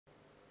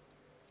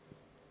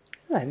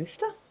Hello,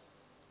 mister.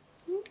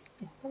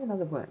 Yeah, have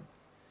another worm.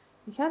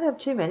 You can't have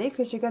too many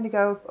because you're going to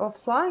go off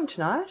flying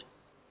tonight.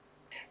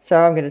 So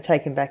I'm going to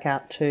take him back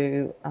out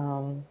to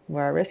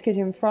where I rescued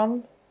him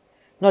from.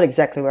 Not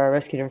exactly where I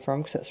rescued him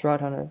from because it's right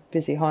on a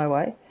busy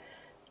highway.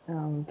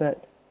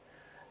 But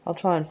I'll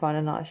try and find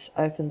a nice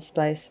open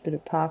space, a bit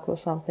of park or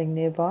something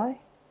nearby.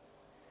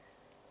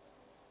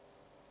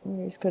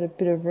 Where he's got a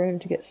bit of room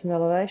to get some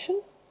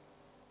elevation.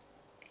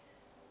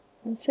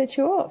 And set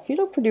you off. You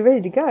look pretty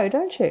ready to go,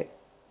 don't you?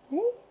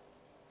 Hey?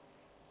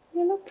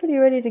 You look pretty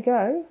ready to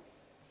go.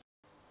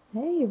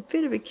 Hey, you're a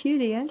bit of a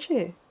cutie, aren't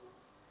you?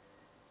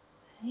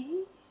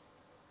 Hey?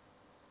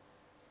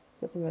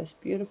 Got the most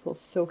beautiful,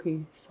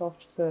 silky,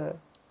 soft fur.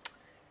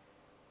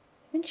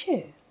 Haven't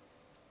you?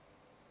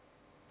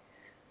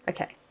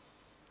 Okay.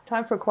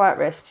 Time for a quiet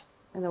rest,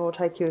 and then we'll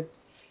take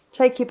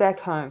you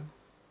back home.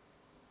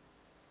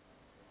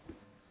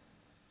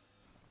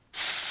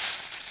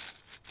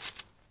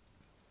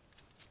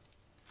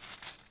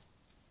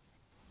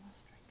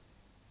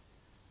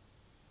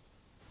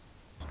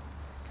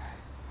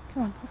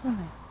 Come on, hop on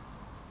there.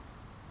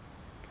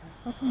 Go,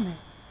 hop on there.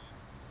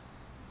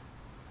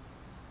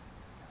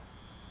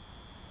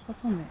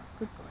 Hop on there.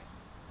 Good boy.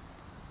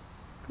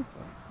 Good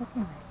boy. Hop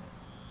on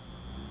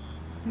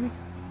there. Here we go.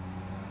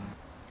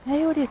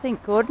 Hey, what do you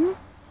think, Gordon?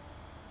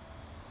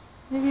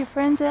 Any of your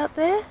friends out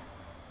there?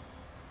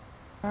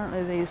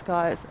 Apparently these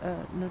guys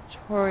are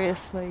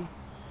notoriously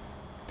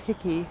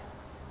picky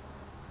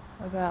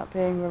about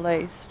being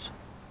released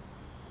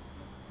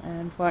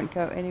and won't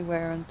go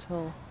anywhere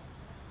until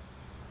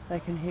they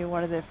can hear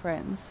one of their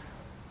friends.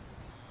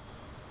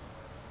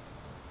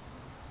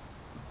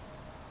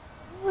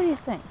 What do you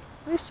think?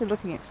 At least you're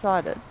looking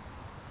excited.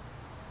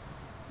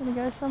 Gonna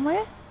go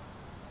somewhere?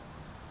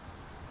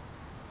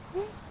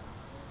 Yeah.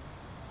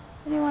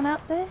 Anyone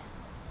out there?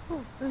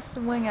 Oh, there's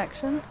some wing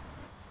action.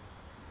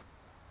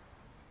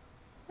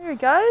 There he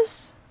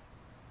goes.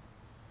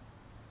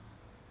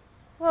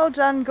 Well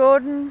done,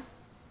 Gordon.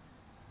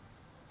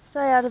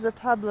 Stay out of the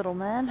pub, little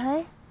man,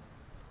 hey?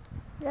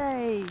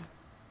 Yay.